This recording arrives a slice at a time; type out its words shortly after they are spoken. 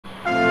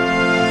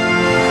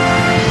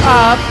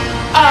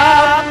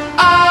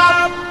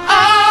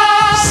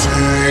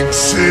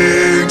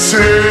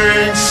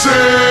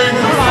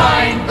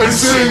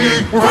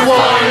We're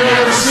flying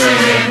and we're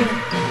singing.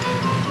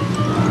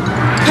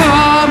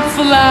 Come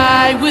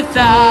fly with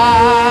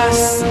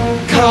us.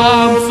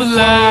 Come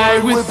fly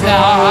with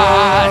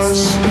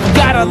us.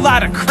 Got a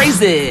lot of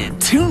crazy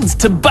tunes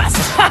to bust.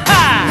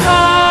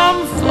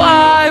 Come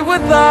fly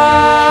with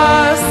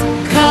us.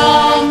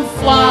 Come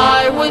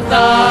fly with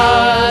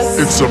us.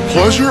 It's a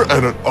pleasure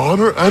and an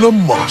honor and a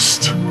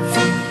must.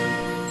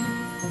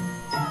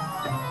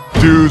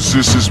 Dudes,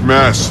 this is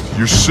mess.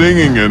 You're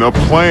singing in a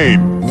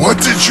plane.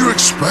 What did you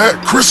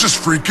expect? Chris is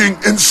freaking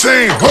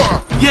insane, huh?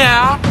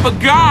 Yeah, but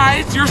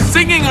guys, you're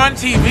singing on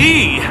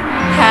TV.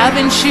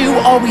 Haven't you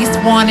always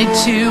wanted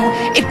to?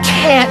 It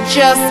can't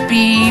just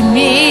be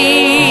me.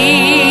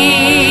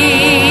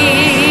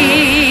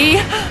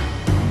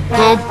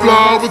 Come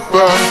fly with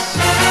us.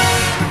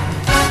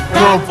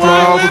 Come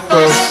fly with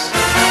us.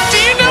 Do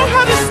you know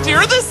how to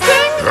steer this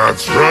thing?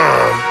 That's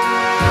right.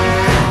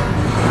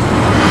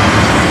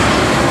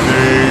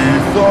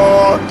 They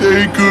thought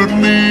they could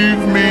leave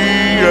me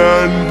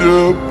and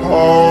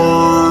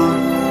depart,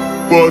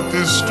 but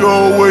the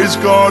stowaway's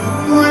got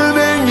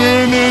grinning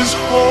in his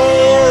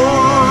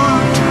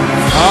heart.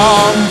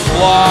 Come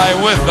fly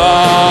with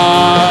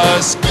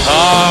us.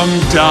 Come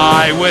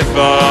die with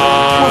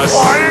us.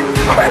 Flying?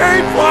 I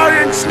hate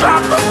flying!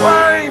 Stop the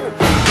plane!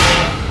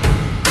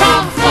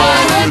 Come fly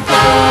with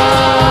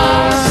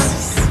us.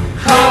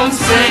 Come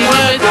sing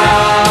with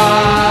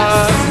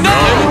us.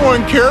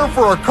 Anyone care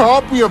for a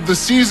copy of the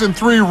Season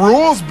 3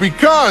 rules?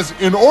 Because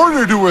in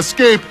order to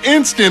escape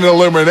instant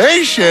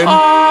elimination,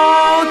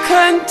 All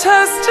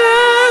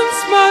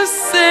contestants must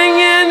sing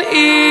in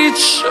each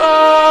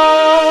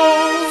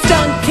show.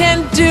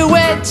 Duncan, do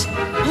it.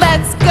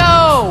 Let's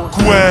go.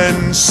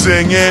 Gwen,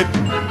 sing it.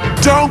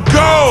 Don't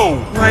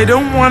go! I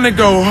don't want to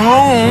go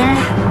home.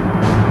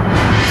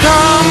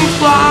 Come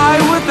fly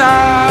with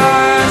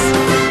us.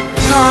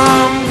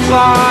 Come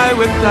fly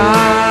with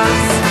us.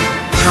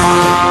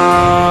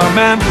 Come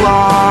and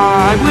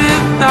fly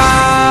with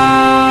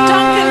us.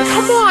 Duncan,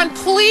 come on,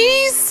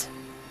 please.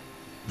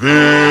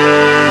 This